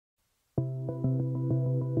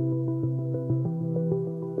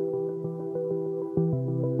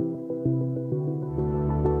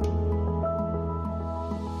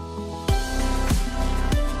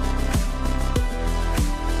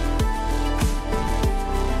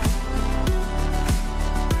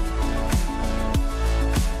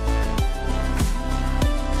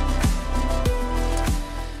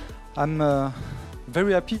I'm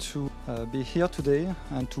very happy to be here today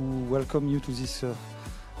and to welcome you to this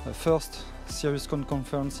first SiriusCon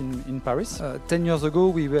conference in Paris. 10 years ago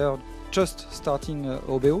we were just starting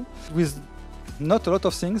Obeo with not a lot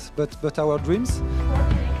of things, but our dreams.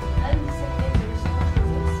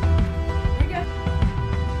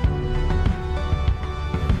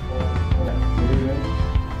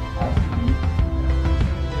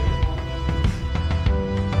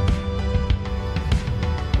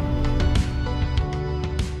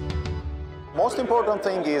 Most important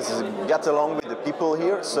thing is get along with the people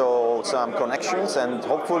here, so some connections, and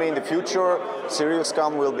hopefully in the future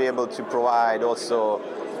SiriusCon will be able to provide also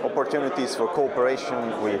opportunities for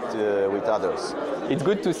cooperation with others. It's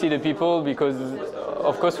good to see the people because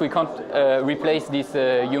of course we can't replace this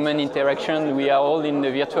human interaction. We are all in the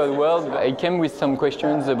virtual world. I came with some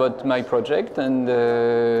questions about my project and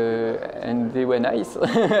they were nice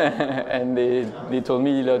and they told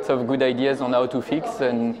me lots of good ideas on how to fix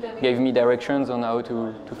and gave me directions on how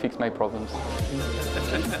to fix my problems.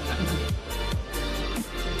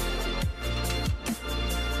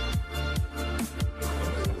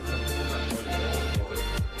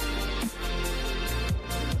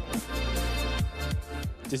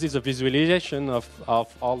 This is a visualization of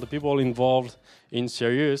all the people involved in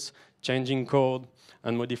Sirius, changing code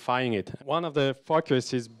and modifying it. One of the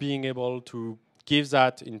focus is being able to give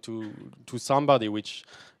that to somebody which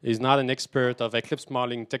is not an expert of Eclipse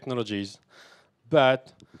modeling technologies,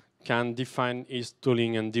 but can define his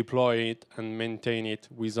tooling and deploy it and maintain it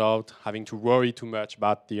without having to worry too much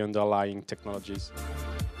about the underlying technologies.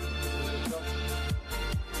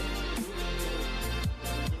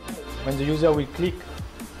 When the user will click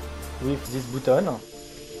with this button,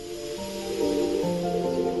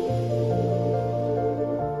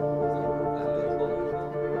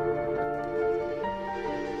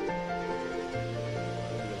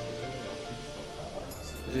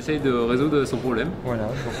 j'essaye de résoudre son problème. Voilà,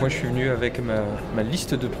 donc moi je suis venu avec ma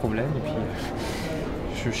liste de problèmes et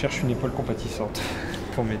puis je cherche une épaule compatissante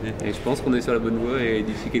pour m'aider. Et je pense qu'on est sur la bonne voie et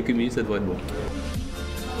d'ici quelques minutes ça devrait être bon.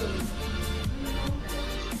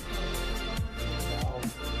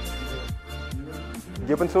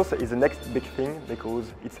 The open source is the next big thing because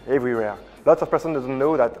it's everywhere. Lots of persons don't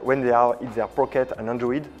know that when they are in their Pocket and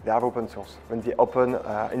Android, they have open source. When they open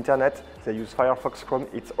internet, they use Firefox, Chrome,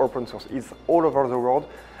 it's open source. It's all over the world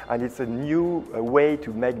and it's a new way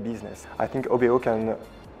to make business. I think Obeo can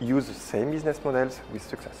use the same business models with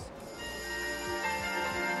success.